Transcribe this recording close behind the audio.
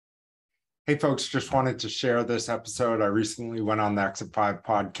Hey folks, just wanted to share this episode. I recently went on the Exit 5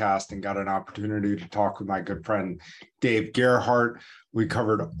 podcast and got an opportunity to talk with my good friend Dave Gerhardt. We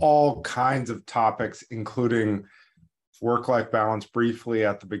covered all kinds of topics, including work-life balance briefly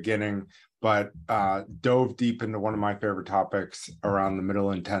at the beginning, but dove deep into one of my favorite topics around the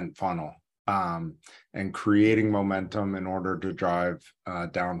middle intent funnel and creating momentum in order to drive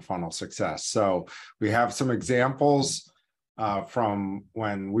down funnel success. So we have some examples from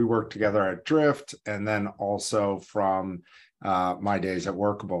when we worked together at Drift, and then also from my days at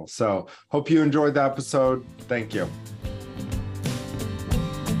Workable. So hope you enjoyed the episode. Thank you.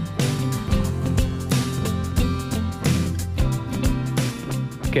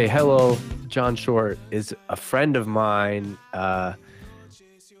 Okay, hello. John Short is a friend of mine.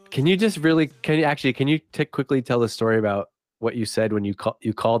 Can you quickly tell the story about what you said when you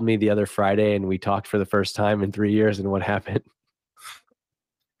called me the other Friday and we talked for the first time in 3 years and what happened?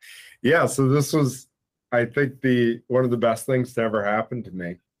 Yeah, so this was, I think, one of the best things to ever happen to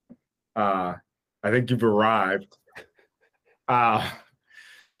me. I think you've arrived. I'm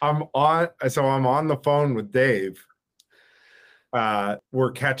on the phone with Dave.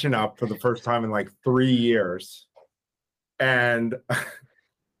 We're catching up for the first time in like 3 years. And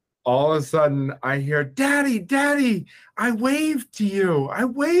all of a sudden I hear, Daddy, I waved to you.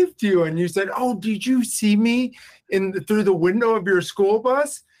 And you said, oh, did you see me through the window of your school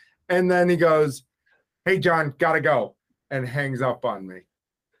bus? And then he goes, hey, John, gotta go, and hangs up on me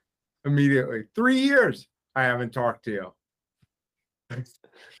immediately. 3 years I haven't talked to you.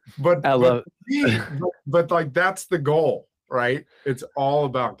 But like that's the goal, right? It's all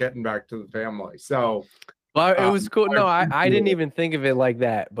about getting back to the family. So well, it was cool. No, I didn't even think of it like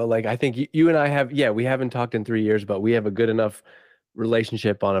that. But like, I think you and I we haven't talked in 3 years, but we have a good enough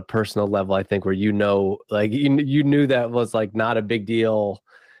relationship on a personal level, I think, where you knew that was like not a big deal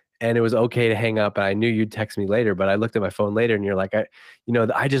and it was okay to hang up. And I knew you'd text me later, but I looked at my phone later and you're like,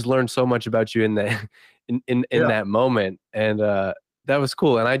 I just learned so much about you in that that moment. And that was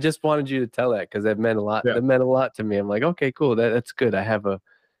cool. And I just wanted you to tell that because that meant a lot. Yeah. That meant a lot to me. I'm like, okay, cool. That's good. I have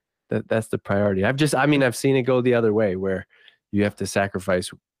that's the priority. I've seen it go the other way where you have to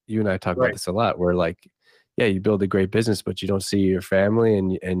sacrifice. You and I talk about this a lot, where like, yeah, you build a great business, but you don't see your family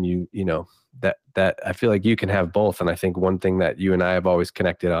and you know, that I feel like you can have both. And I think one thing that you and I have always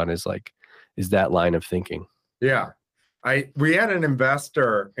connected on is that line of thinking. Yeah. We had an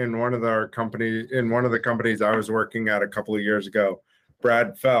investor in one of the companies I was working at a couple of years ago,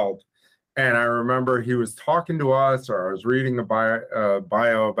 Brad Feld. And I remember he was talking to us, or I was reading a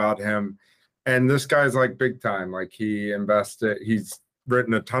bio about him. And this guy's like big time. Like he's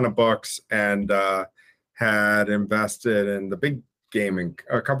written a ton of books and had invested in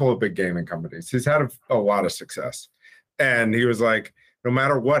a couple of big gaming companies. He's had a lot of success. And he was like, no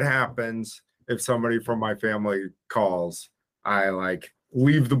matter what happens, if somebody from my family calls, I like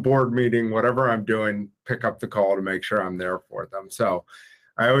leave the board meeting, whatever I'm doing, pick up the call to make sure I'm there for them. So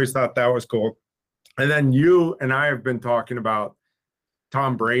I always thought that was cool. And then you and I have been talking about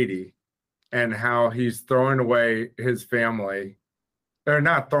Tom Brady and how he's throwing away his family. They're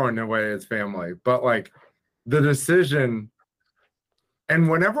not throwing away his family, but like the decision. And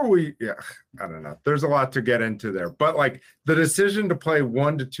whenever I don't know, there's a lot to get into there, but like the decision to play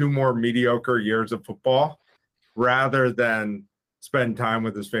 1 to 2 more mediocre years of football rather than spend time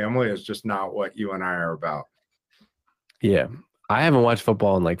with his family is just not what you and I are about. Yeah. I haven't watched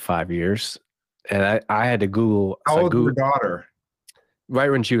football in like 5 years, and I had to Google. How old is your daughter? Right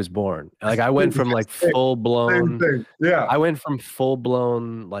when she was born. Like I went from like full blown. Yeah. I went from full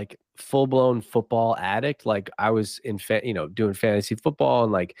blown football addict. Like I was doing fantasy football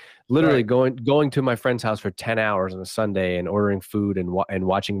and like literally going to my friend's house for 10 hours on a Sunday and ordering food and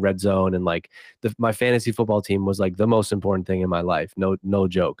watching Red Zone, and like my fantasy football team was like the most important thing in my life. No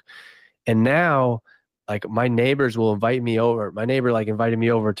joke. And now, like my neighbors will invite me over. My neighbor like invited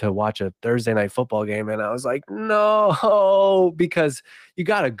me over to watch a Thursday night football game. And I was like, no, because you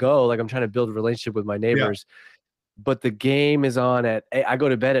got to go. Like I'm trying to build a relationship with my neighbors, but the game is on I go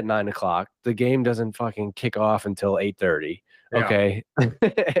to bed at 9:00. The game doesn't fucking kick off until 8:30. Okay.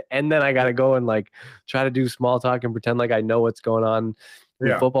 And then I got to go and like try to do small talk and pretend like I know what's going on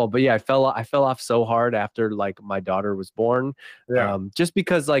in football. But yeah, I fell off so hard after like my daughter was born. Just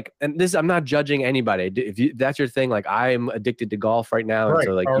because like, and this, I'm not judging anybody. If that's your thing, like I'm addicted to golf right now. And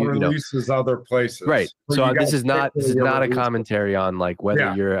so like releases other places. Right. So this is not a commentary on like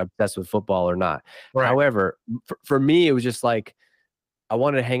whether you're obsessed with football or not. However, for me, it was just like, I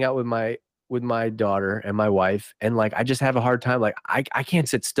wanted to hang out with my with my daughter and my wife, and like I just have a hard time. Like I can't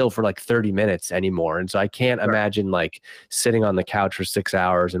sit still for like 30 minutes anymore, and so I can't imagine like sitting on the couch for 6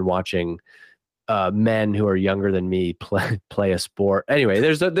 hours and watching men who are younger than me play a sport. Anyway,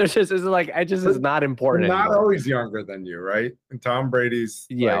 there's just it's like I just is not important Not anymore. always younger than you, right? And Tom Brady's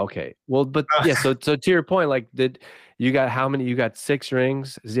Yeah, like, okay. Well, but yeah, so to your point, like did you got how many? You got 6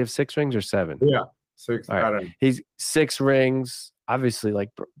 rings? Does he have 6 rings or 7? yeah, six. All I right. don't know. He's 6 rings. Obviously, like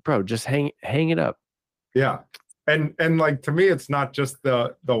bro, just hang it up. Yeah, and like to me, it's not just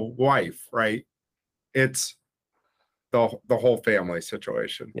the wife, right? It's the whole family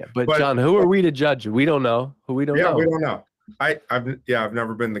situation. Yeah, but John, who are we to judge? We don't know. Who we don't Yeah, know. we don't know. I've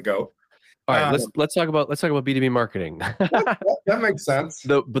never been the GOAT. All right, let's talk about B2B marketing. That makes sense.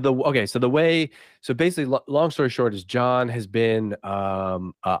 So basically, long story short, is John has been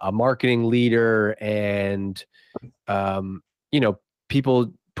a marketing leader, and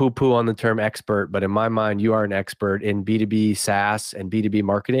people poo-poo on the term expert, but in my mind, you are an expert in B2B SaaS and B2B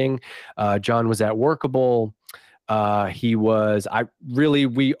marketing. John was at Workable. We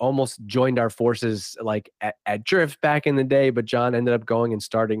almost joined our forces like at Drift back in the day, but John ended up going and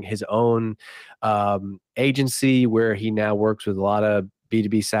starting his own agency where he now works with a lot of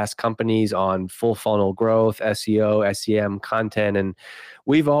B2B SaaS companies on full funnel growth, SEO, SEM content. And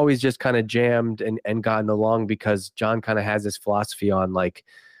we've always just kind of jammed and gotten along because John kind of has this philosophy on like,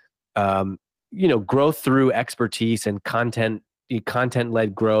 growth through expertise and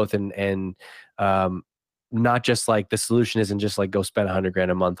content-led growth and not just like the solution isn't just like go spend $100,000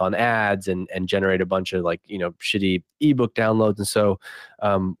 a month on ads and generate a bunch of like, shitty ebook downloads. And so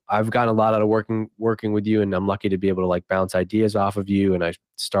I've gotten a lot out of working with you, and I'm lucky to be able to like bounce ideas off of you. And I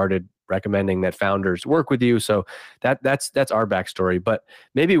started recommending that founders work with you. So that's our backstory. But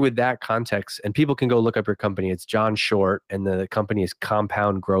maybe with that context, and people can go look up your company. It's John Short, and the company is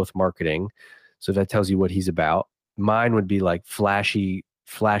Compound Growth Marketing. So that tells you what he's about. Mine would be like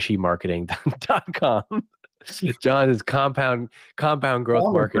flashymarketing.com. John is compound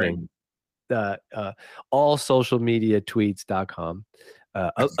growth marketing. All social media tweets.com.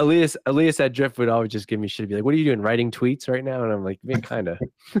 Elias at Drift would always just give me shit, be like, what are you doing, writing tweets right now? And I'm like, man, kind of.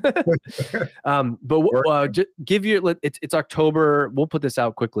 Just give you, it's October. We'll put this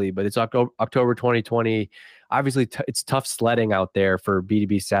out quickly, but it's October 2020. Obviously, it's tough sledding out there for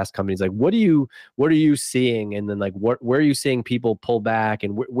B2B SaaS companies. Like, what are you seeing? And then like, where are you seeing people pull back,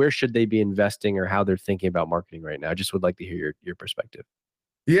 and where should they be investing, or how they're thinking about marketing right now? I just would like to hear your perspective.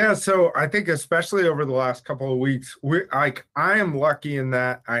 Yeah, so I think especially over the last couple of weeks, I am lucky in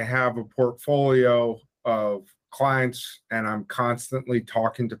that I have a portfolio of clients, and I'm constantly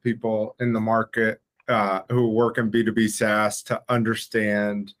talking to people in the market who work in B2B SaaS to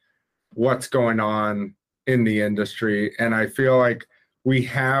understand what's going on in the industry. And I feel like we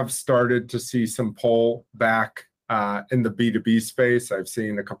have started to see some pull back in the B2B space. I've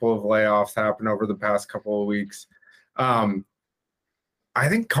seen a couple of layoffs happen over the past couple of weeks. I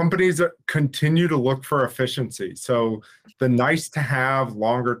think companies continue to look for efficiency. So the nice to have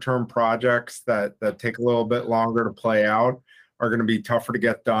longer term projects that take a little bit longer to play out are going to be tougher to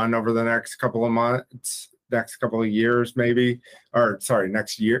get done over the next couple of months, next couple of years, maybe, or sorry,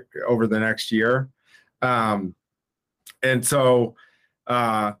 next year, over the next year. And so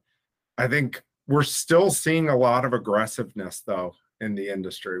I think we're still seeing a lot of aggressiveness though in the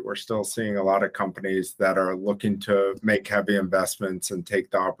industry. We're still seeing a lot of companies that are looking to make heavy investments and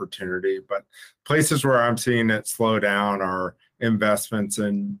take the opportunity. But places where I'm seeing it slow down are investments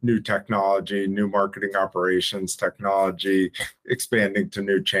in new technology, new marketing operations technology, expanding to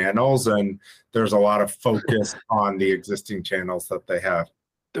new channels. And there's a lot of focus on the existing channels that they have.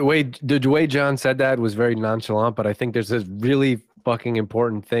 The way John said that was very nonchalant, but I think there's this really fucking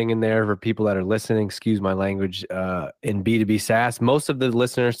important thing in there for people that are listening. Excuse my language. In B2B SaaS, most of the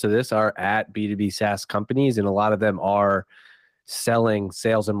listeners to this are at B2B SaaS companies, and a lot of them are selling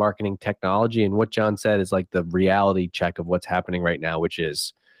sales and marketing technology. And what John said is like the reality check of what's happening right now, which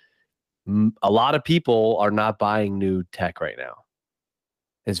is a lot of people are not buying new tech right now.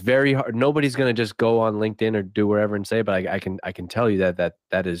 It's very hard. Nobody's going to just go on LinkedIn or do wherever and say, but I can tell you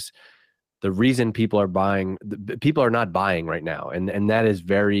that is the reason people are buying. People are not buying right now. And that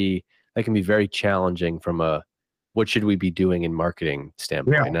can be very challenging from a, what should we be doing in marketing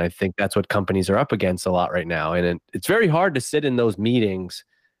standpoint? Yeah. And I think that's what companies are up against a lot right now. And it's very hard to sit in those meetings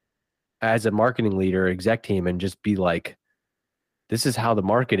as a marketing leader, exec team, and just be like, this is how the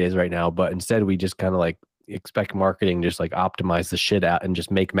market is right now. But instead we just kind of like expect marketing just like optimize the shit out and just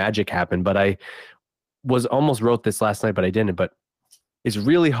make magic happen. But I almost wrote this last night, but I didn't. But it's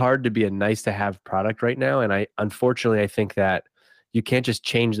really hard to be a nice to have product right now. And unfortunately I think that you can't just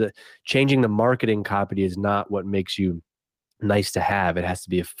changing the marketing copy is not what makes you nice to have. It has to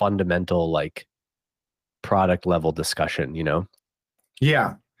be a fundamental like product level discussion, you know?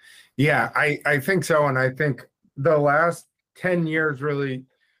 Yeah. Yeah, I think so. And I think the last 10 years, really,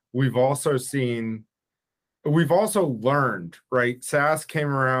 we've also seen, we've also learned, right? SaaS came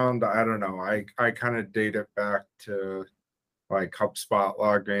around, I don't know, I kind of date it back to like HubSpot,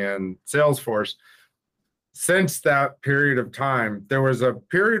 Logman, Salesforce. Since that period of time, there was a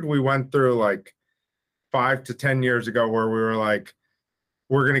period we went through like 5 to 10 years ago where we were like,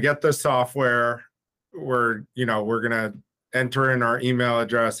 we're going to get this software. We're going to enter in our email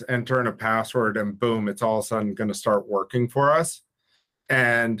address, enter in a password, and boom, it's all of a sudden going to start working for us.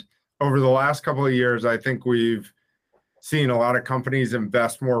 And over the last couple of years, I think we've seen a lot of companies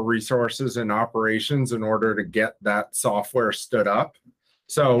invest more resources in operations in order to get that software stood up.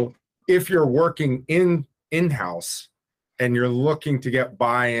 So if you're working in-house and you're looking to get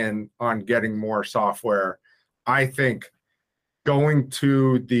buy-in on getting more software, I think going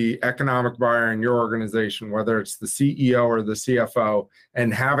to the economic buyer in your organization, whether it's the CEO or the CFO,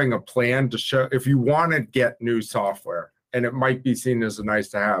 and having a plan to show if you want to get new software, and it might be seen as a nice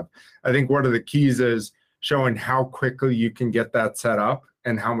to have. I think one of the keys is showing how quickly you can get that set up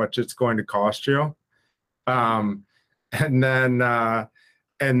and how much it's going to cost you. And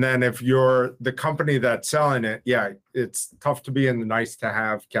then if you're the company that's selling it, yeah, it's tough to be in the nice to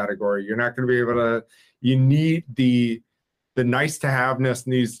have category. You're not going to be able to, you need the nice to haveness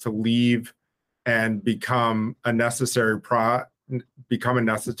needs to leave and become a necessary product. And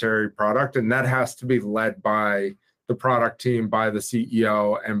that has to be led by the product team, by the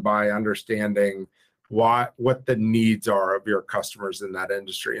CEO, and by understanding what the needs are of your customers in that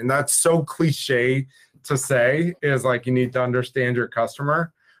industry. And that's so cliche to say, is like you need to understand your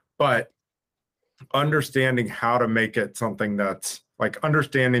customer, but understanding how to make it something that's like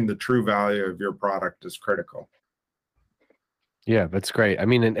understanding the true value of your product is critical. Yeah, that's great. I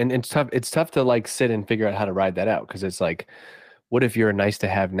mean, and it's tough to like sit and figure out how to ride that out, because it's like, what if you're nice to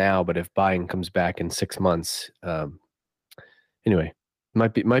have now, but if buying comes back in 6 months? Anyway,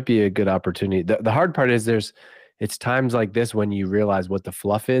 might be a good opportunity. The hard part is it's times like this when you realize what the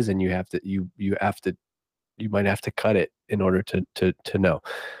fluff is, and you might have to cut it in order to know.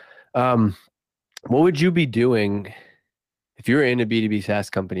 What would you be doing if you're in a B2B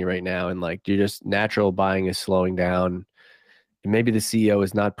SaaS company right now, and like you're just natural buying is slowing down? And maybe the CEO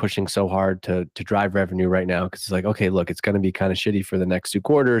is not pushing so hard to drive revenue right now because it's like, okay, look, it's going to be kind of shitty for the next 2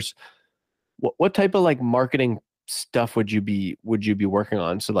 quarters. What type of like marketing stuff would you be working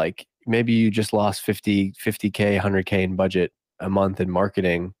on? So like maybe you just lost 50K, 100K in budget a month in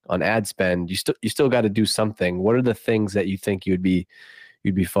marketing on ad spend. You still got to do something. What are the things that you think you'd be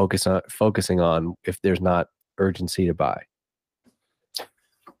focusing on if there's not urgency to buy?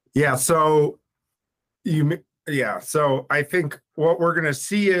 Yeah. So I think what we're going to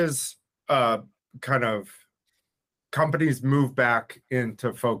see is kind of companies move back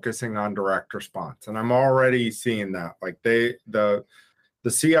into focusing on direct response. And I'm already seeing that. Like the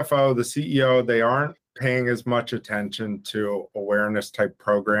CFO, the CEO, they aren't paying as much attention to awareness type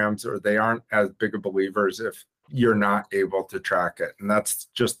programs, or they aren't as big of believers if you're not able to track it. And that's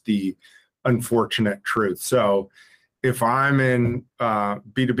just the unfortunate truth. So if I'm in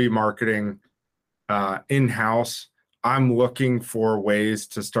B2B marketing in-house, I'm looking for ways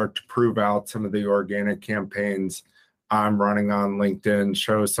to start to prove out some of the organic campaigns I'm running on LinkedIn,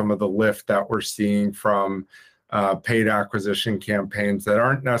 show some of the lift that we're seeing from paid acquisition campaigns that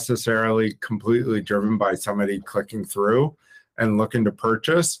aren't necessarily completely driven by somebody clicking through and looking to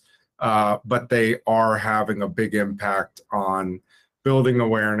purchase, but they are having a big impact on building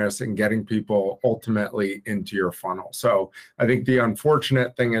awareness and getting people ultimately into your funnel. So I think the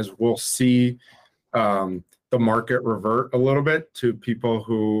unfortunate thing is we'll see the market revert a little bit to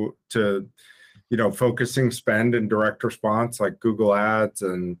people focusing spend in direct response like Google Ads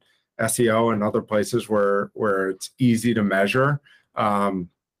and SEO and other places where it's easy to measure. And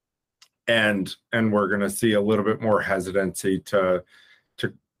we're going to see a little bit more hesitancy to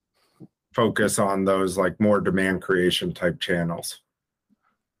focus on those like more demand creation type channels.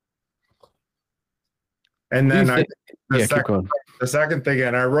 And then the second thing,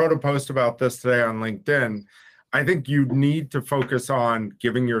 and I wrote a post about this today on LinkedIn, I think you need to focus on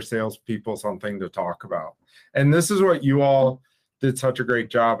giving your salespeople something to talk about. And this is what you all did such a great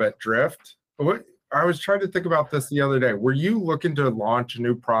job at Drift. I was trying to think about this the other day. Were you looking to launch a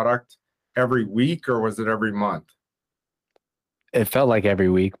new product every week, or was it every month? It felt like every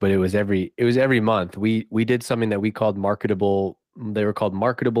week, but it was every month. We did something that we called marketable. They were called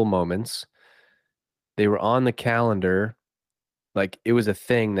marketable moments. They were on the calendar like it was a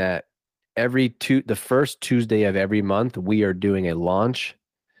thing that the first Tuesday of every month, we are doing a launch.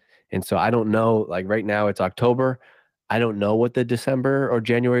 And so I don't know, like right now it's October. I don't know what the December or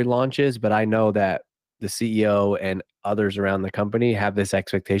January launch is, but I know that the CEO and others around the company have this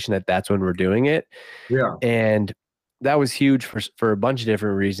expectation that that's when we're doing it. Yeah. And that was huge for a bunch of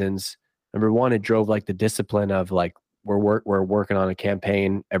different reasons. Number one, it drove like the discipline of like we're working on a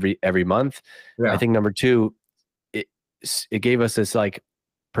campaign every month. I Yeah. think number two, it it gave us this like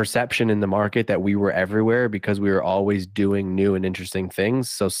perception in the market that we were everywhere because we were always doing new and interesting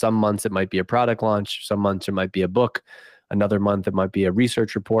things. So some months it might be a product launch, some months it might be a book, another month it might be a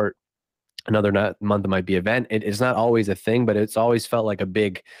research report, another month it might be event. It's not always a thing, but it always felt like a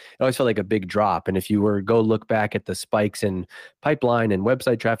big drop. And if you were to go look back at the spikes in pipeline and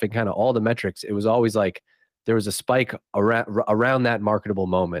website traffic, kind of all the metrics, it was always like there was a spike around that marketable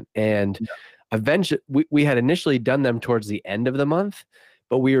moment. And eventually we had initially done them towards the end of the month,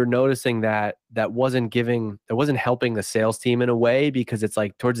 but we were noticing that that wasn't helping the sales team in a way, because it's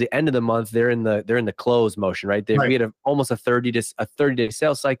like towards the end of the month they're in the close motion, right? Right. We had almost a 30-day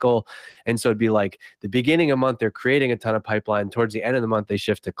sales cycle, and so it'd be like the beginning of the month they're creating a ton of pipeline, towards the end of the month they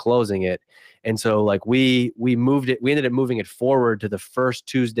shift to closing it. And so like we ended up moving it forward to the first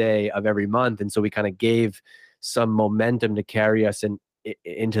Tuesday of every month, and so we kind of gave some momentum to carry us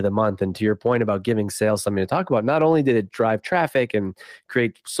into the month. And to your point about giving sales something to talk about, not only did it drive traffic and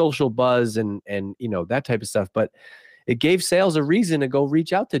create social buzz and that type of stuff, but it gave sales a reason to go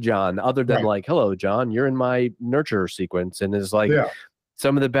reach out to John, other than like, hello John, you're in my nurture sequence. And it's like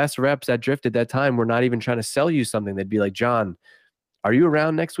some of the best reps at Drift at that time were not even trying to sell you something. They'd be like, John, are you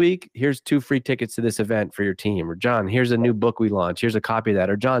around next week? Here's 2 free tickets to this event for your team. Or John, here's a new book we launched. Here's a copy of that.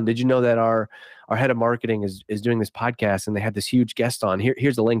 Or John, did you know that our head of marketing is doing this podcast and they had this huge guest on?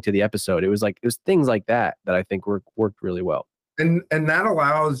 Here's a link to the episode. It was things like that I think worked really well. And that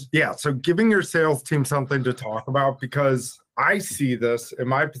allows, so giving your sales team something to talk about, because I see this in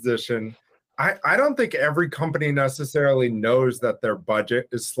my position. I don't think every company necessarily knows that their budget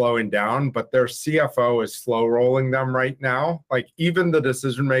is slowing down, but their CFO is slow rolling them right now. Like even the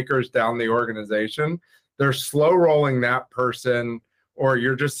decision makers down the organization, they're slow rolling that person, or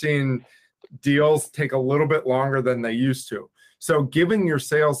you're just seeing deals take a little bit longer than they used to. So giving your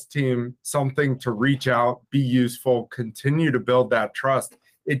sales team something to reach out, be useful, continue to build that trust,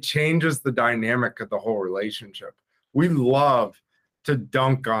 it changes the dynamic of the whole relationship. We love to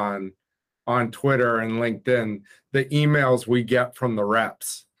dunk on Twitter and LinkedIn the emails we get from the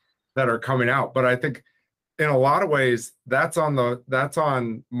reps that are coming out. But I think in a lot of ways, that's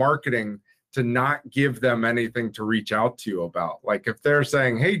on marketing to not give them anything to reach out to you about. Like if they're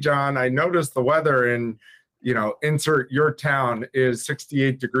saying, hey, John, I noticed the weather in, insert your town is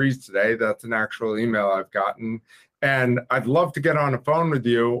 68 degrees today. That's an actual email I've gotten. And I'd love to get on a phone with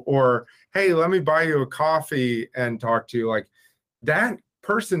you. Or, hey, let me buy you a coffee and talk to you. Like that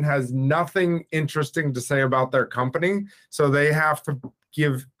person has nothing interesting to say about their company. So they have to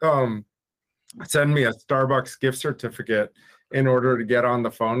send me a Starbucks gift certificate in order to get on the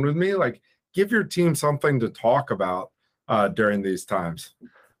phone with me. Like give your team something to talk about during these times.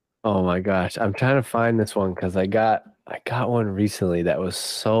 Oh my gosh. I'm trying to find this one because I got one recently that was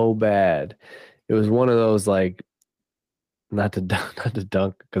so bad. It was one of those like, not to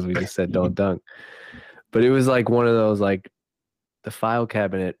dunk because we just said don't dunk, but it was like one of those like the file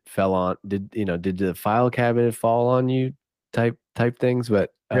cabinet fell on. Did the file cabinet fall on you type things?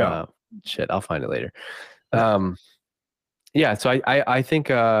 But shit, I'll find it later. So I think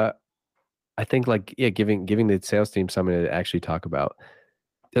like giving the sales team something to actually talk about.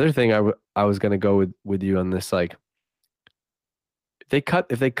 The other thing I was gonna go with you on this, like if they cut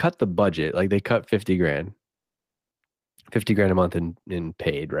the budget, like they cut $50,000 a month in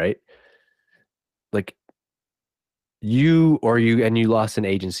paid, right? Like you lost an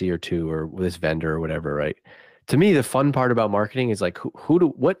agency or two or this vendor or whatever, right? To me, the fun part about marketing is like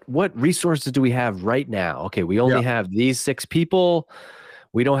what resources do we have right now? Okay, we only have these 6 people.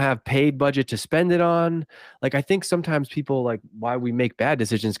 We don't have paid budget to spend it on. Like, I think sometimes people like why we make bad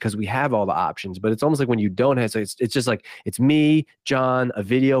decisions because we have all the options, but it's almost like when you don't have, so it's just like, it's me, John, a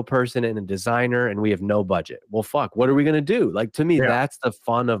video person and a designer, and we have no budget. Well, fuck, what are we going to do? Like, to me, that's the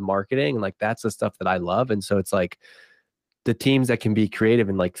fun of marketing. And like, that's the stuff that I love. And so it's like the teams that can be creative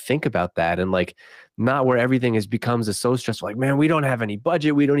and like think about that, and like not where everything becomes so stressful. Like, man, we don't have any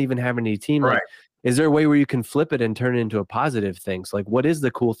budget. We don't even have any team. Right. Like, is there a way where you can flip it and turn it into a positive thing? So like, what is the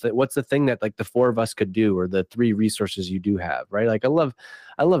cool thing? What's the thing that like the 4 of us could do, or the 3 resources you do have, right? Like I love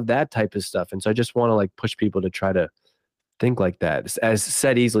that type of stuff. And so I just want to like push people to try to think like that. As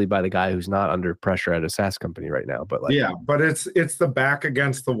said easily by the guy who's not under pressure at a SaaS company right now. But like, Yeah, but it's the back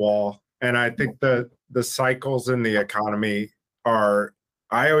against the wall. And I think the cycles in the economy are,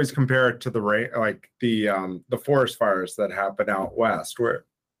 I always compare it to the forest fires that happen out west, where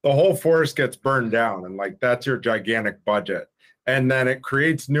the whole forest gets burned down, and like that's your gigantic budget. And then it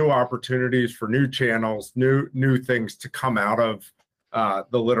creates new opportunities for new channels, new things to come out of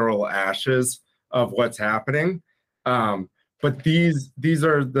the literal ashes of what's happening. But these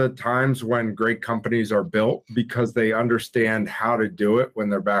are the times when great companies are built, because they understand how to do it when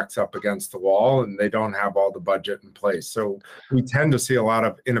their back's up against the wall and they don't have all the budget in place. So we tend to see a lot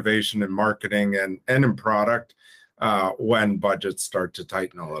of innovation in marketing and in product when budgets start to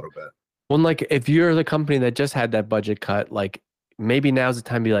tighten a little bit. Well, like if you're the company that just had that budget cut, like maybe now's the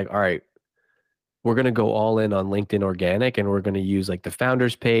time to be like, all right, we're going to go all in on LinkedIn organic, and we're going to use like the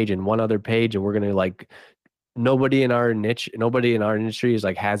founders page and one other page, and we're going to like, nobody in our niche, nobody in our industry is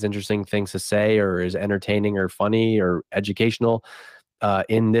like has interesting things to say or is entertaining or funny or educational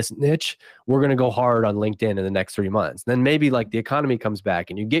in this niche. We're going to go hard on LinkedIn in the next 3 months. Then maybe like the economy comes back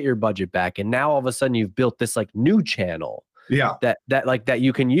and you get your budget back, and now all of a sudden you've built this like new channel that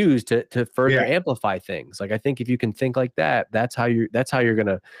you can use to further amplify things. Like I think if you can think like that, that's how you're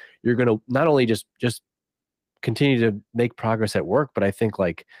gonna not only just continue to make progress at work, but I think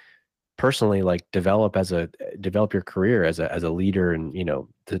like personally, like develop your career as a leader. And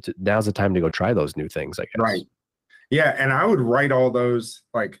now's the time to go try those new things, I guess. Right. Yeah. And I would write all those,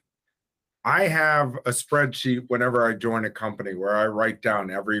 like I have a spreadsheet whenever I join a company where I write down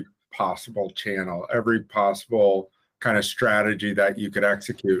every possible channel, every possible kind of strategy that you could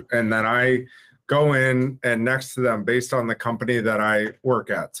execute. And then I go in and next to them based on the company that I work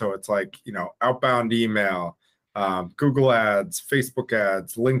at. So it's like, outbound email, Google ads, Facebook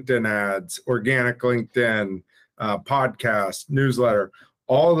ads, LinkedIn ads, organic LinkedIn, podcast, newsletter,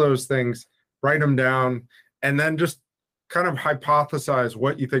 all those things, write them down, and then just kind of hypothesize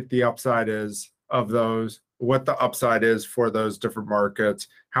what you think the upside is of those, what the upside is for those different markets,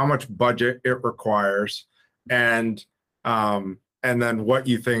 how much budget it requires, and then what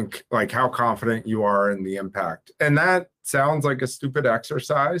you think, like how confident you are in the impact. And that sounds like a stupid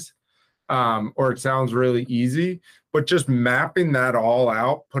exercise. Or it sounds really easy, but just mapping that all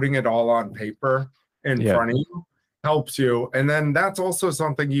out, putting it all on paper in front of you helps you. And then that's also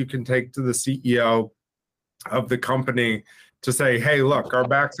something you can take to the CEO of the company to say, hey, look, our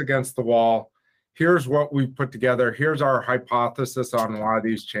back's against the wall. Here's what we've put together. Here's our hypothesis on why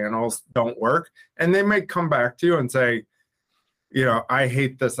these channels don't work. And they may come back to you and say, I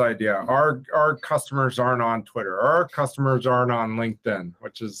hate this idea. Our customers aren't on Twitter. Our customers aren't on LinkedIn,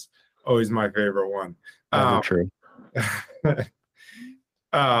 which is always my favorite one. True.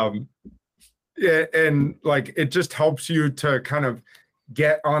 And like it just helps you to kind of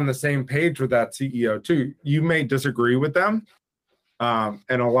get on the same page with that CEO too. You may disagree with them, and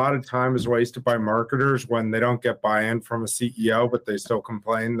a lot of time is wasted by marketers when they don't get buy-in from a CEO, but they still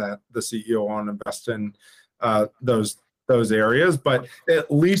complain that the CEO won't invest in those areas. But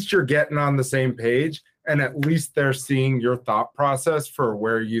at least you're getting on the same page. And at least they're seeing your thought process for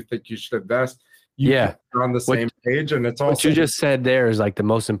where you think you should invest. You're on the same page. And it's also what you just said there is like the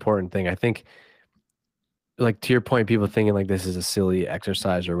most important thing. I think, like to your point, people thinking like this is a silly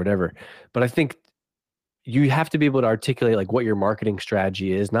exercise or whatever. But I think you have to be able to articulate like what your marketing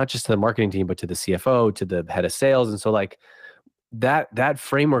strategy is, not just to the marketing team, but to the CFO, to the head of sales. And so like that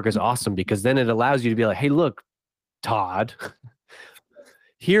framework is awesome, because then it allows you to be like, hey, look, Todd,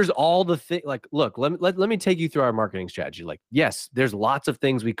 here's all the things. Like, look, let me take you through our marketing strategy. Like, yes, there's lots of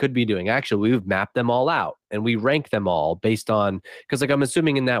things we could be doing. Actually, we've mapped them all out and we rank them all based on, because like I'm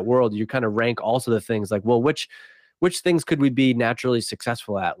assuming in that world, you kind of rank also the things like, well, which things could we be naturally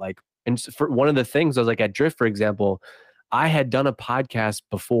successful at? Like, and for one of the things I was like at Drift, for example, I had done a podcast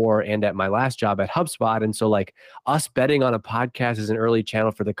before and at my last job at HubSpot. And so like us betting on a podcast as an early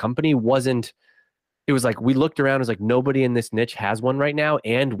channel for the company it was like we looked around, it was like nobody in this niche has one right now,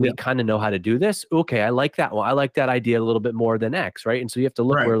 and we kind of know how to do this. Okay, I like that one. I like that idea a little bit more than X, right? And so you have to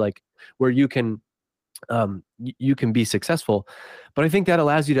look where you can be successful. But I think that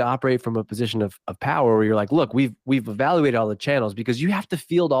allows you to operate from a position of power where you're like, look, we've evaluated all the channels, because you have to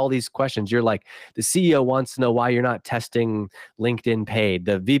field all these questions. You're like, the CEO wants to know why you're not testing LinkedIn paid.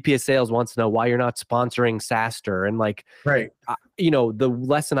 The VP of sales wants to know why you're not sponsoring SaaStr. And like, the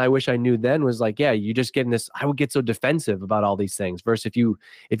lesson I wish I knew then was like, you just get in this, I would get so defensive about all these things versus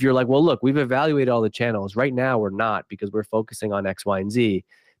if you're like, well, look, we've evaluated all the channels right now. We're not, because we're focusing on X, Y, and Z.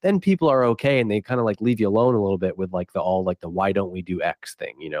 Then people are okay, and they kind of like leave you alone a little bit with like the why don't we do X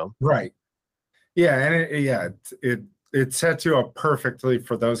thing, Right. Yeah. And it sets you up perfectly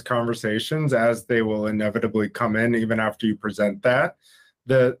for those conversations as they will inevitably come in even after you present that.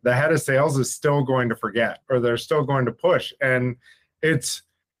 The head of sales is still going to forget, or they're still going to push. And it's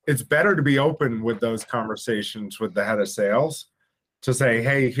better to be open with those conversations with the head of sales to say,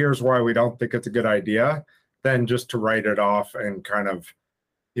 hey, here's why we don't think it's a good idea, than just to write it off and kind of,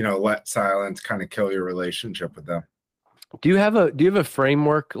 let silence kind of kill your relationship with them. Do you have a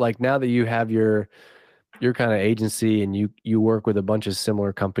framework, like now that you have your kind of agency and you work with a bunch of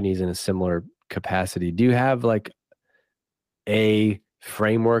similar companies in a similar capacity, do you have like a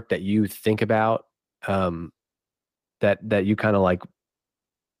framework that you think about, that you kind of like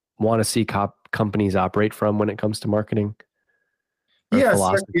want to see companies operate from when it comes to marketing? Yes.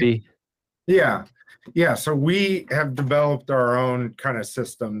 Philosophy? Yeah. Yeah. So we have developed our own kind of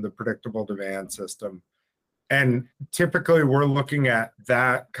system, the predictable demand system. And typically we're looking at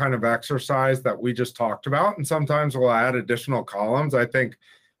that kind of exercise that we just talked about. And sometimes we'll add additional columns. I think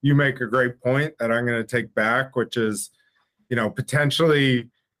you make a great point that I'm going to take back, which is, potentially,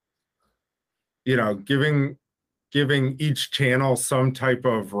 giving each channel some type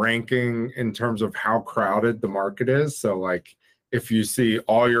of ranking in terms of how crowded the market is. So like, if you see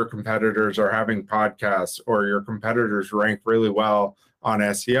all your competitors are having podcasts, or your competitors rank really well on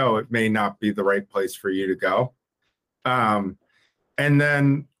SEO, it may not be the right place for you to go. And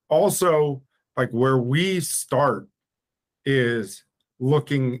then also, like, where we start is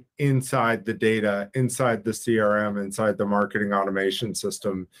looking inside the data, inside the CRM, inside the marketing automation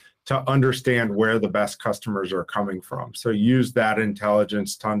system, to understand where the best customers are coming from. So use that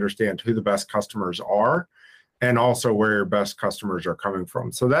intelligence to understand who the best customers are, and also where your best customers are coming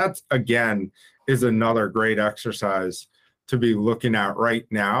from. So that, again, is another great exercise to be looking at right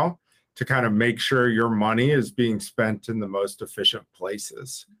now, to kind of make sure your money is being spent in the most efficient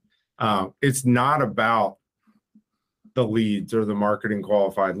places. It's not about the leads or the marketing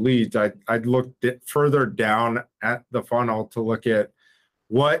qualified leads. I'd look further down at the funnel to look at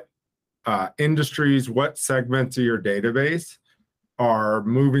what industries, what segments of your database are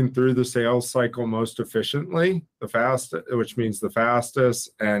moving through the sales cycle most efficiently, which means the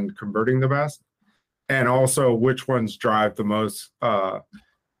fastest and converting the best, and also which ones drive the most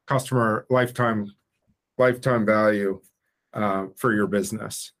customer lifetime value for your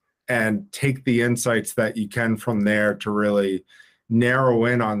business, and take the insights that you can from there to really narrow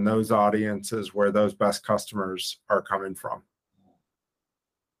in on those audiences where those best customers are coming from.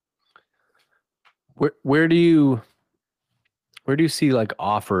 Where do you see like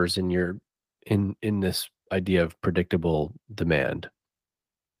offers in this idea of predictable demand?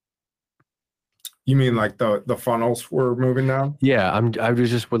 You mean like the funnels we're moving down? Yeah, I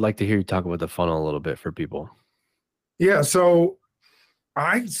just would like to hear you talk about the funnel a little bit for people. Yeah, so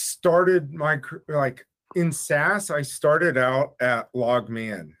I started in SaaS, I started out at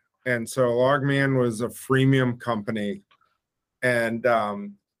Logman. And so Logman was a freemium company. And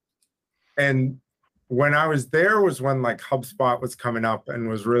when I was there was when like HubSpot was coming up and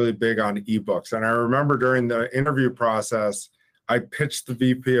was really big on ebooks. And I remember during the interview process, I pitched the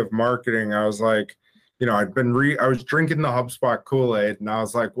VP of marketing. I was like, I was drinking the HubSpot Kool-Aid, and I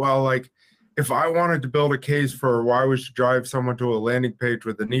was like, well, like, if I wanted to build a case for why we should drive someone to a landing page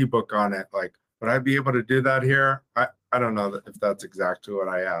with an ebook on it, like, would I be able to do that here? I don't know if that's exactly what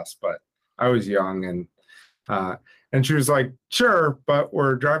I asked, but I was young, and she was like, sure, but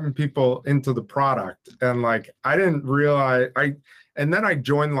we're driving people into the product. And like, I didn't realize, and then I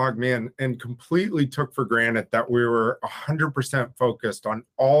joined Logman and completely took for granted that we were 100% focused on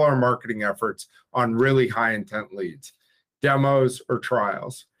all our marketing efforts on really high intent leads, demos or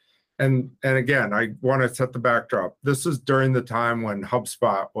trials. And again, I want to set the backdrop. This is during the time when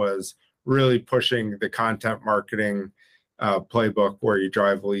HubSpot was really pushing the content marketing playbook, where you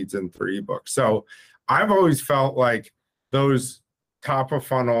drive leads in through ebooks. So I've always felt like those top of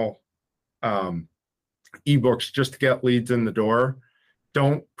funnel ebooks, just to get leads in the door,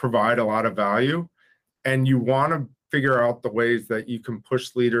 don't provide a lot of value. And you want to figure out the ways that you can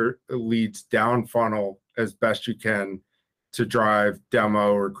push leads down funnel as best you can to drive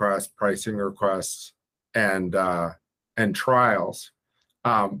demo requests, pricing requests, and trials.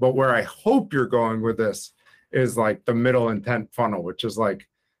 But where I hope you're going with this is like the middle intent funnel, which is like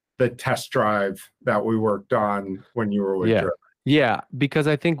the test drive that we worked on when you were with Drip. Yeah, because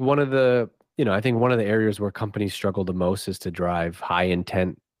I think one of the areas where companies struggle the most is to drive high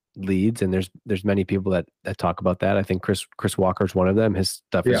intent leads, and there's many people that talk about that. I think Chris Walker's one of them. His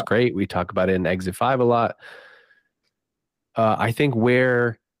stuff is great. We talk about it in Exit 5 a lot. I think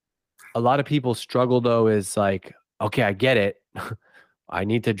where a lot of people struggle though is like, okay, I get it. I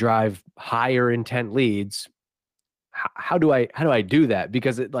need to drive higher intent leads. how do I do that?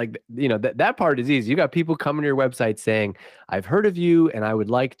 Because it, like, that part is easy. You got people coming to your website saying, I've heard of you and I would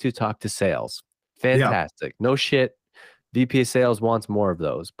like to talk to sales. Yeah. Fantastic. No shit. VP of sales wants more of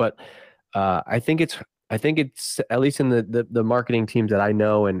those. But I think it's at least in the marketing teams that I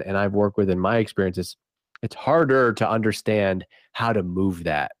know and I've worked with in my experiences, it's harder to understand how to move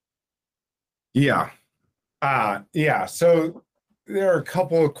that. Yeah. Yeah. So there are a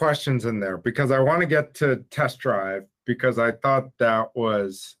couple of questions in there because I want to get to test drive because I thought that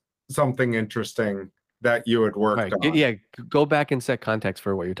was something interesting that you had All worked right. on. Yeah. Go back and set context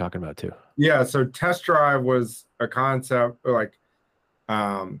for what you're talking about too. Yeah. So test drive was a concept like,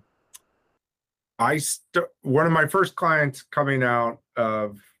 um, one of my first clients coming out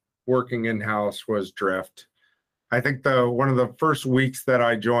of working in-house was Drift. I think one of the first weeks that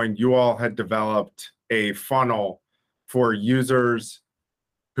I joined, you all had developed a funnel for users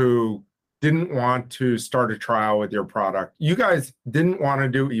who didn't want to start a trial with your product. You guys didn't want to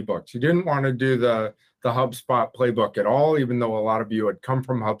do ebooks. You didn't want to do the HubSpot playbook at all, even though a lot of you had come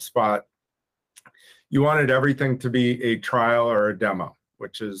from HubSpot. You wanted everything to be a trial or a demo,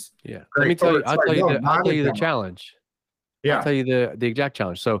 which is Yeah. great. Let me tell you, I'll tell you the demo. challenge. Yeah. I'll tell you the exact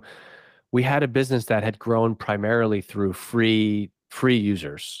challenge. So we had a business that had grown primarily through free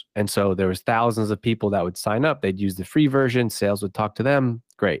users. And so there was thousands of people that would sign up. They'd use the free version. Sales would talk to them.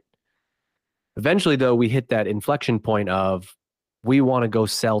 Great. Eventually, though, we hit that inflection point of we want to go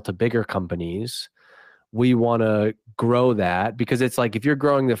sell to bigger companies. We want to grow that because it's like if you're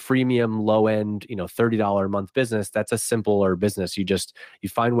growing the freemium low end, $30 a month business, that's a simpler business. You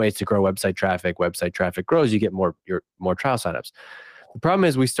find ways to grow website traffic. Website traffic grows, you get more trial signups. The problem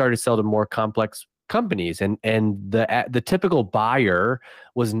is we started to sell to more complex companies and the typical buyer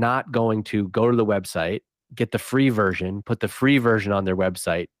was not going to go to the website, get the free version, put the free version on their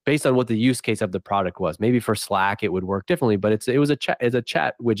website based on what the use case of the product was. Maybe for Slack, it would work differently, but it's a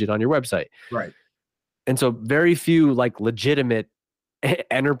chat widget on your website. Right. And so very few like legitimate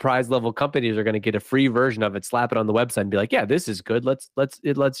enterprise level companies are going to get a free version of it, slap it on the website and be like, yeah, this is good.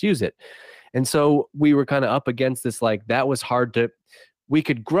 Let's use it. And so we were kind of up against this, like that was we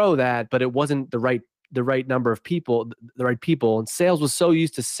could grow that, but it wasn't the right number of people, the right people. And sales was so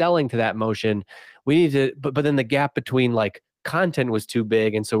used to selling to that motion. We needed to, but then the gap between like content was too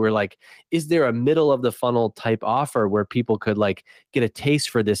big. And so we're like, is there a middle of the funnel type offer where people could like get a taste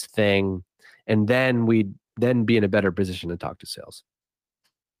for this thing? And then we'd then be in a better position to talk to sales.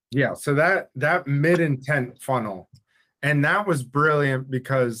 Yeah. So that mid-intent funnel, and that was brilliant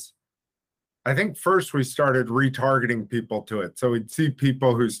because I think first we started retargeting people to it. So we'd see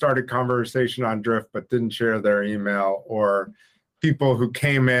people who started conversation on Drift but didn't share their email, or people who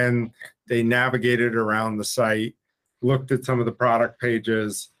came in, they navigated around the site, looked at some of the product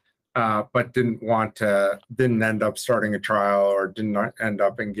pages, but didn't end up starting a trial or didn't end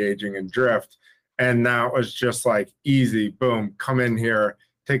up engaging in Drift. And that was just like easy, boom, come in here,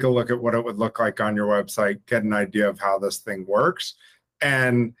 take a look at what it would look like on your website, get an idea of how this thing works.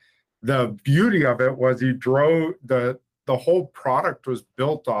 And the beauty of it was you drove the whole product was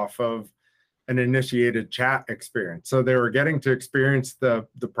built off of an initiated chat experience. So they were getting to experience the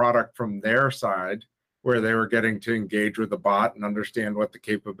product from their side, where they were getting to engage with the bot and understand what the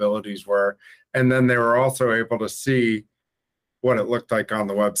capabilities were. And then they were also able to see what it looked like on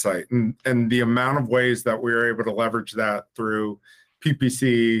the website. And the amount of ways that we were able to leverage that through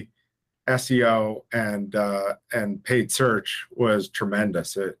PPC, SEO, and paid search was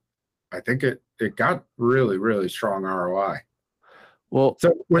tremendous. I think it got really, really strong ROI. Well,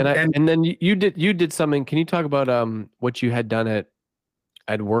 so and then you did something. Can you talk about what you had done at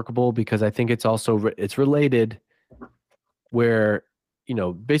Workable? Because I think it's also it's related, where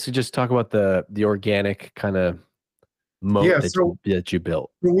basically just talk about the organic kind of moat that you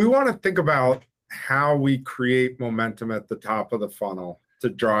built. We want to think about how we create momentum at the top of the funnel to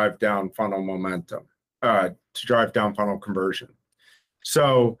drive down funnel momentum, to drive down funnel conversion.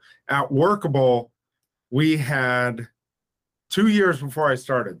 So at Workable, we had 2 years before I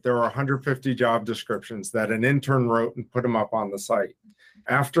started, there were 150 job descriptions that an intern wrote and put them up on the site.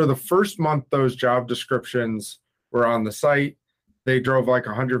 After the first month those job descriptions were on the site, they drove like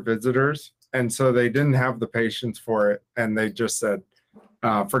 100 visitors. And so they didn't have the patience for it. And they just said,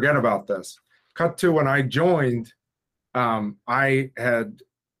 forget about this. Cut to when I joined, I had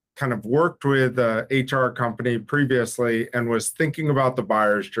kind of worked with a HR company previously and was thinking about the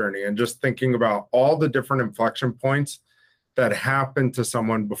buyer's journey and just thinking about all the different inflection points that happen to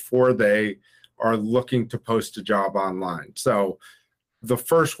someone before they are looking to post a job online. So the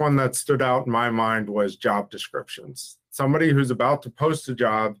first one that stood out in my mind was job descriptions. somebody who's about to post a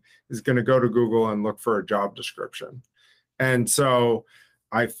job is going to go to Google and look for a job description. And so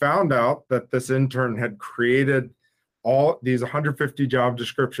I found out that this intern had created all these 150 job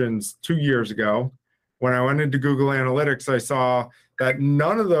descriptions 2 years ago. When I went into Google Analytics, I saw that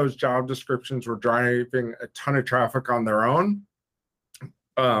none of those job descriptions were driving a ton of traffic on their own.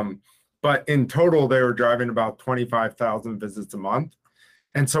 But in total, they were driving about 25,000 visits a month.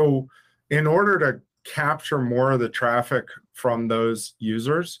 And so in order to capture more of the traffic from those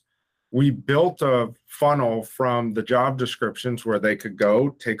users, we built a funnel from the job descriptions where they could go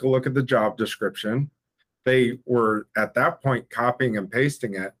take a look at the job description. They were at that point copying and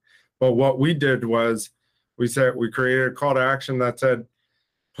pasting it. But what we did was we created a call to action that said,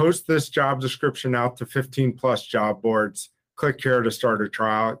 post this job description out to 15 plus job boards. Click here to start a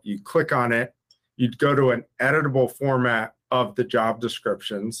trial. You click on it. You'd go to an editable format of the job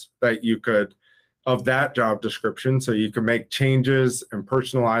descriptions of that job description. So you can make changes and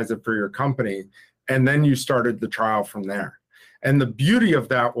personalize it for your company. And then you started the trial from there. And the beauty of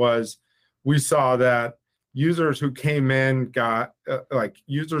that was we saw that users who came in got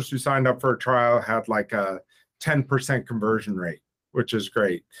users who signed up for a trial had like a 10% conversion rate, which is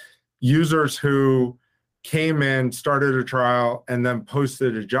great. Users who came in, started a trial, and then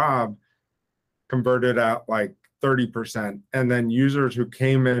posted a job converted at like 30%. And then users who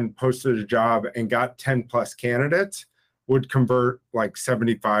came in, posted a job, and got 10 plus candidates would convert like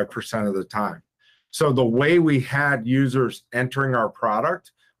 75% of the time. So the way we had users entering our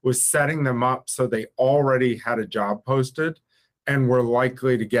product was setting them up so they already had a job posted and were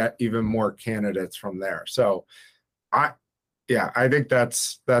likely to get even more candidates from there. So I think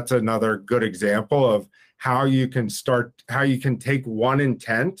that's another good example of how you can take one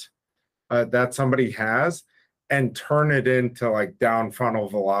intent that somebody has and turn it into like down funnel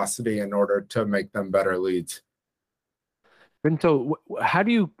velocity in order to make them better leads. And so how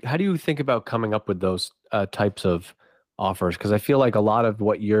do you think about coming up with those types of offers? Because I feel like a lot of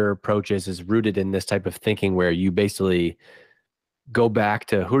what your approach is rooted in this type of thinking where you basically go back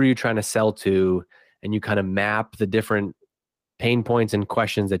to who are you trying to sell to, and you kind of map the different pain points and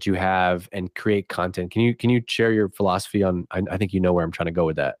questions that you have and create content. Can you share your philosophy on, I think you know where I'm trying to go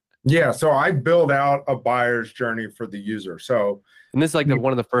with that. Yeah, so I build out a buyer's journey for the user. And this is like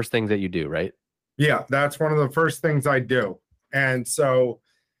one of the first things that you do, right? Yeah, that's one of the first things I do. And so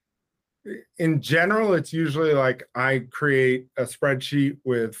in general, it's usually like I create a spreadsheet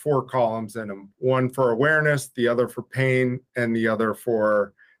with 4 columns in them, one for awareness, the other for pain, and the other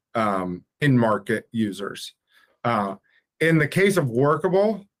for in-market users. In the case of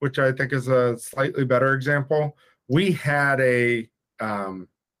Workable, which I think is a slightly better example, we had a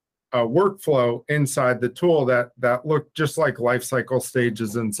workflow inside the tool that looked just like life cycle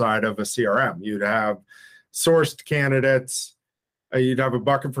stages inside of a CRM. You'd have sourced candidates, you'd have a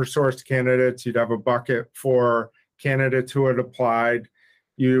bucket for sourced candidates, you'd have a bucket for candidates who had applied,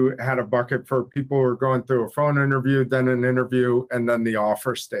 you had a bucket for people who were going through a phone interview, then an interview, and then the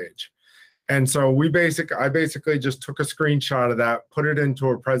offer stage. And so I basically just took a screenshot of that, put it into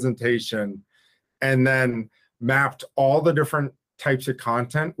a presentation, and then mapped all the different types of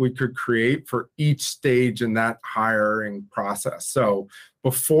content we could create for each stage in that hiring process. So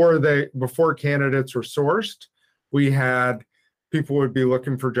before candidates were sourced, we had people would be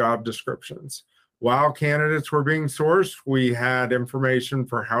looking for job descriptions. While candidates were being sourced, we had information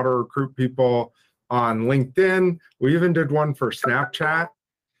for how to recruit people on LinkedIn. We even did one for Snapchat,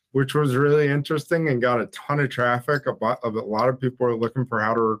 which was really interesting and got a ton of traffic. A lot of people were looking for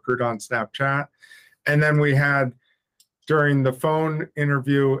how to recruit on Snapchat. And then we had, during the phone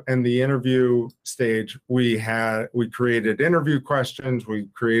interview and the interview stage, we created interview questions. We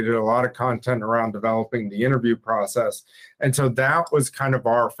created a lot of content around developing the interview process. And so that was kind of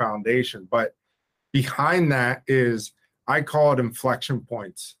our foundation. But behind that is, I call it inflection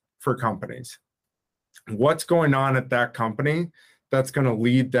points for companies. What's going on at that company that's going to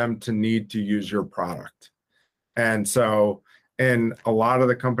lead them to need to use your product? And so in a lot of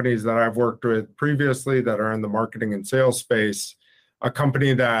the companies that I've worked with previously that are in the marketing and sales space, a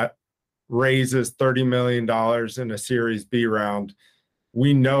company that raises $30 million in a Series B round,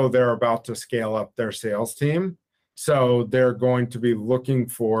 we know they're about to scale up their sales team. So they're going to be looking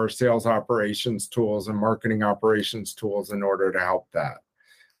for sales operations tools and marketing operations tools in order to help that.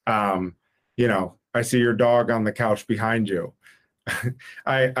 I see your dog on the couch behind you.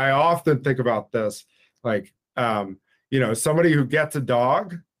 I often think about this, like, somebody who gets a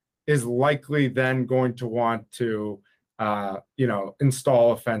dog is likely then going to want to,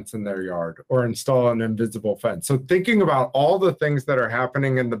 install a fence in their yard or install an invisible fence. So thinking about all the things that are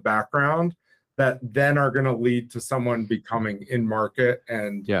happening in the background that then are going to lead to someone becoming in market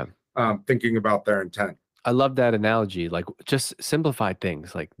and Yeah. thinking about their intent. I love that analogy. Like, just simplify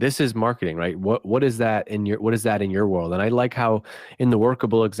things. Like, this is marketing, right? What is that in your world? And I like how in the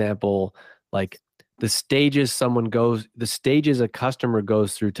workable example, like the stages a customer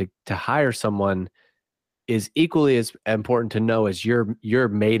goes through to hire someone is equally as important to know as your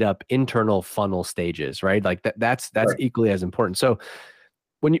made up internal funnel stages, right? Like that's Right. equally as important. So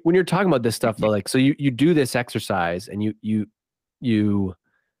when you're talking about this stuff though, like, so you do this exercise and you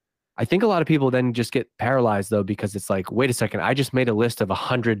I think a lot of people then just get paralyzed though, because it's like, wait a second, I just made a list of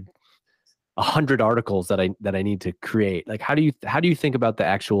 100 articles that I need to create. Like, how do you think about the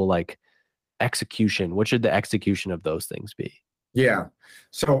actual like execution? What should the execution of those things be? Yeah.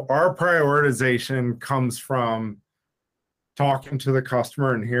 So our prioritization comes from talking to the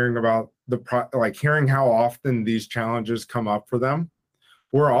customer and hearing about hearing how often these challenges come up for them.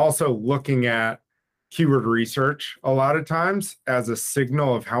 We're also looking at keyword research a lot of times as a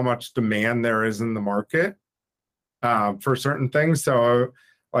signal of how much demand there is in the market for certain things. So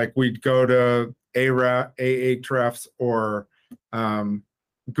like we'd go to Ahrefs or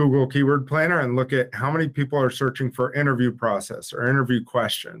Google Keyword Planner and look at how many people are searching for interview process or interview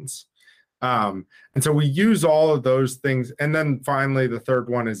questions. And so we use all of those things. And then finally, the third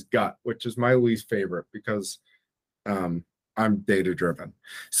one is gut, which is my least favorite because I'm data driven.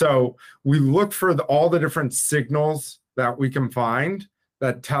 So we look for all the different signals that we can find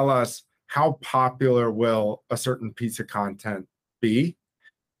that tell us how popular will a certain piece of content be.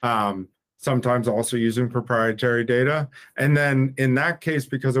 Sometimes also using proprietary data. And then in that case,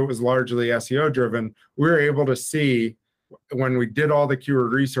 because it was largely SEO driven, we were able to see when we did all the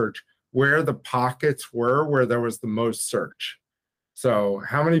keyword research, where the pockets were, where there was the most search. So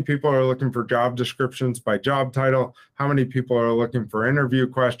how many people are looking for job descriptions by job title? How many people are looking for interview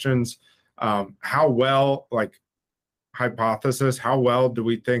questions? How well, like hypothesis, how well do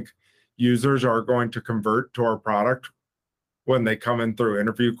we think users are going to convert to our product when they come in through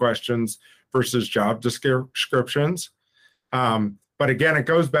interview questions versus job descriptions? But again, it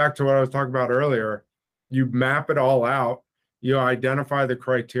goes back to what I was talking about earlier. You map it all out, you identify the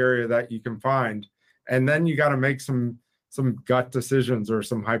criteria that you can find, and then you got to make some gut decisions or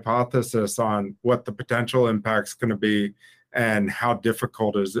some hypothesis on what the potential impact's going to be and how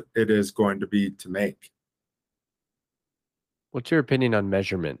difficult it is going to be to make. What's your opinion on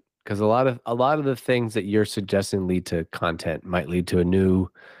measurement? Because a lot of the things that you're suggesting lead to content might lead to a new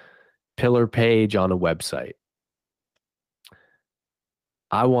pillar page on a website.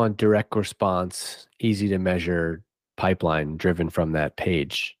 I want direct response, easy to measure pipeline driven from that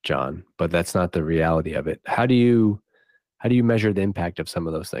page, John, but that's not the reality of it. How do you measure the impact of some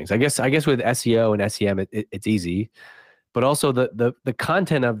of those things? I guess with SEO and SEM, it's easy, but also the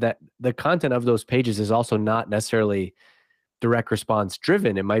content of those pages is also not necessarily direct response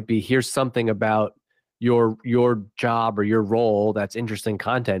driven. It might be, here's something about your job or your role that's interesting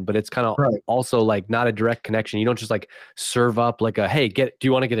content, but it's kind of also like not a direct connection. You don't just like serve up like a, hey, do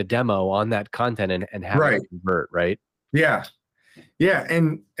you want to get a demo on that content and have it convert, right? Yeah. Yeah.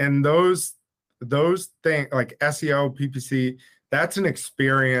 And those things like SEO, PPC, that's an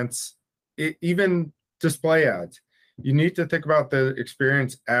experience. Even display ads, you need to think about the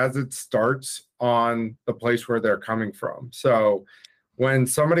experience as it starts on the place where they're coming from. So when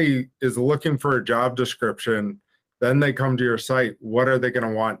somebody is looking for a job description, then they come to your site, what are they going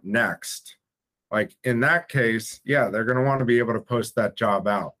to want next? Like in that case, yeah, they're going to want to be able to post that job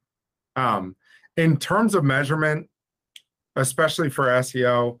out. In terms of measurement, especially for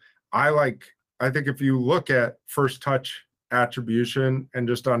SEO, I think if you look at first touch attribution and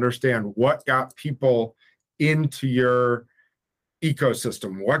just understand what got people into your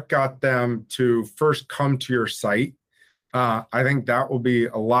ecosystem, what got them to first come to your site, I think that will be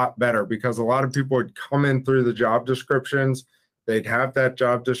a lot better, because a lot of people would come in through the job descriptions, they'd have that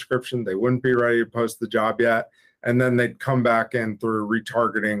job description, they wouldn't be ready to post the job yet, and then they'd come back in through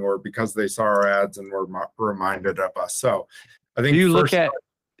retargeting or because they saw our ads and were reminded of us. So I think do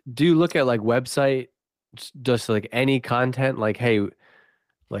you look at like website, just like any content, like, hey,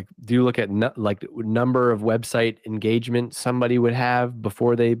 like, do you look at like number of website engagement somebody would have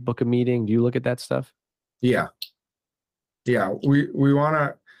before they book a meeting? Do you look at that stuff? Yeah. Yeah. We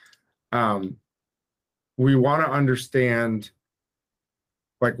want to understand,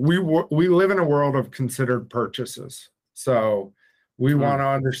 like we live in a world of considered purchases. So we want to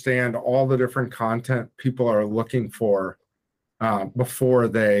understand all the different content people are looking for before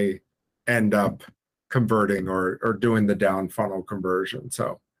they end up converting or doing the down funnel conversion.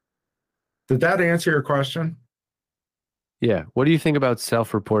 So did that answer your question? Yeah. What do you think about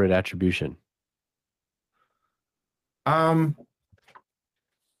self-reported attribution? Um,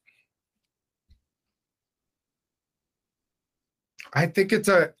 I think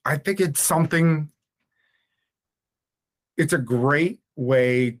it's something, it's a great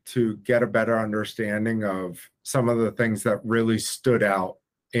way to get a better understanding of some of the things that really stood out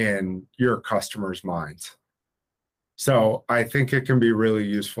in your customers' minds. So I think it can be really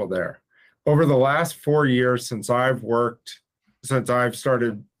useful there. Over the last 4 years since I've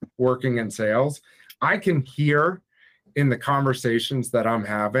started working in sales, I can hear in the conversations that I'm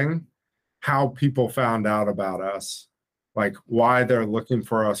having how people found out about us, like why they're looking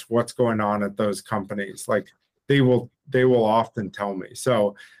for us, what's going on at those companies. Like they will often tell me.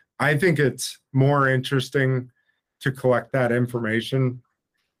 So I think it's more interesting to collect that information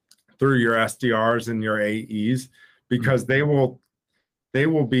through your SDRs and your AEs, because they will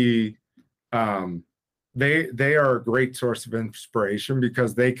be they are a great source of inspiration,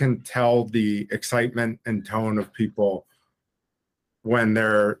 because they can tell the excitement and tone of people when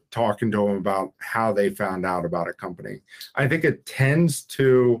they're talking to them about how they found out about a company. I think it tends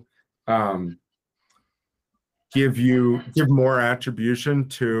to give more attribution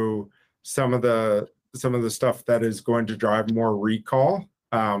to some of the stuff that is going to drive more recall,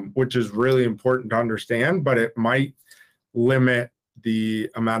 which is really important to understand, but it might limit the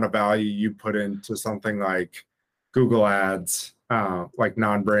amount of value you put into something like Google Ads, like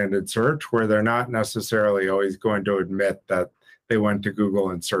non-branded search, where they're not necessarily always going to admit that they went to Google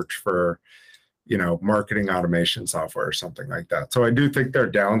and searched for, marketing automation software or something like that. So I do think there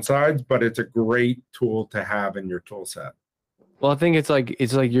are downsides, but it's a great tool to have in your tool set. Well, I think it's like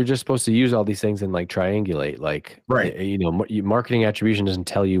you're just supposed to use all these things and like triangulate. Like, right. Marketing attribution doesn't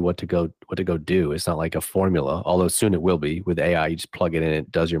tell you what to go do. It's not like a formula, although soon it will be with AI. You just plug it in,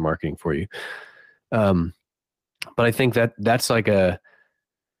 it does your marketing for you. But I think that's like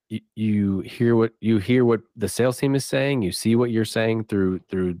you hear what the sales team is saying. You see what you're saying through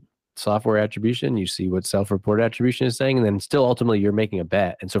software attribution. You see what self-reported attribution is saying, and then still ultimately you're making a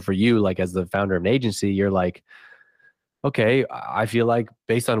bet. And so for you, like as the founder of an agency, you're like, okay, I feel like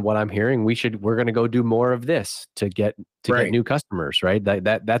based on what I'm hearing, we're going to go do more of this to get new customers, right?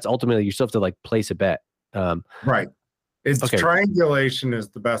 That's ultimately, you still have to like place a bet. Right. It's okay. Triangulation is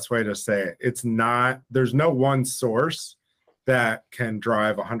the best way to say it. It's not, there's no one source that can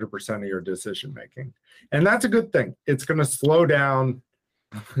drive 100% of your decision making. And that's a good thing. It's going to slow down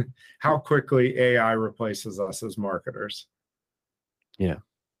how quickly AI replaces us as marketers. Yeah.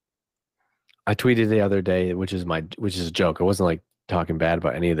 I tweeted the other day, which is a joke. I wasn't like talking bad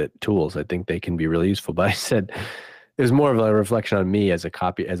about any of the tools. I think they can be really useful, but I said it was more of a reflection on me as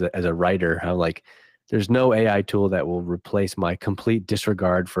a writer. How like there's no AI tool that will replace my complete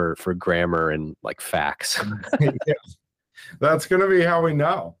disregard for grammar and like facts. Yeah. That's going to be how we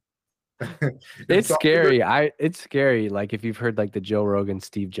know. It's scary. It's scary. Like if you've heard like the Joe Rogan,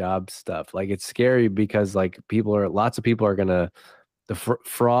 Steve Jobs stuff, like it's scary because like lots of people are gonna, the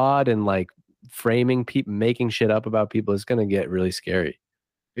fraud and like framing people, making shit up about people is gonna get really scary.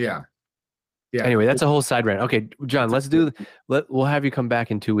 Yeah. Anyway, that's a whole side rant. Okay, John, we'll have you come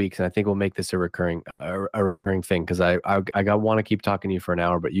back in 2 weeks, and I think we'll make this a recurring thing, because I want to keep talking to you for an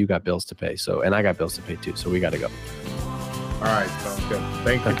hour, but you got bills to pay, and I got bills to pay too, so we got to go. All right, sounds good.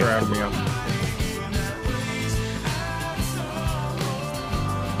 Thank you for having me on.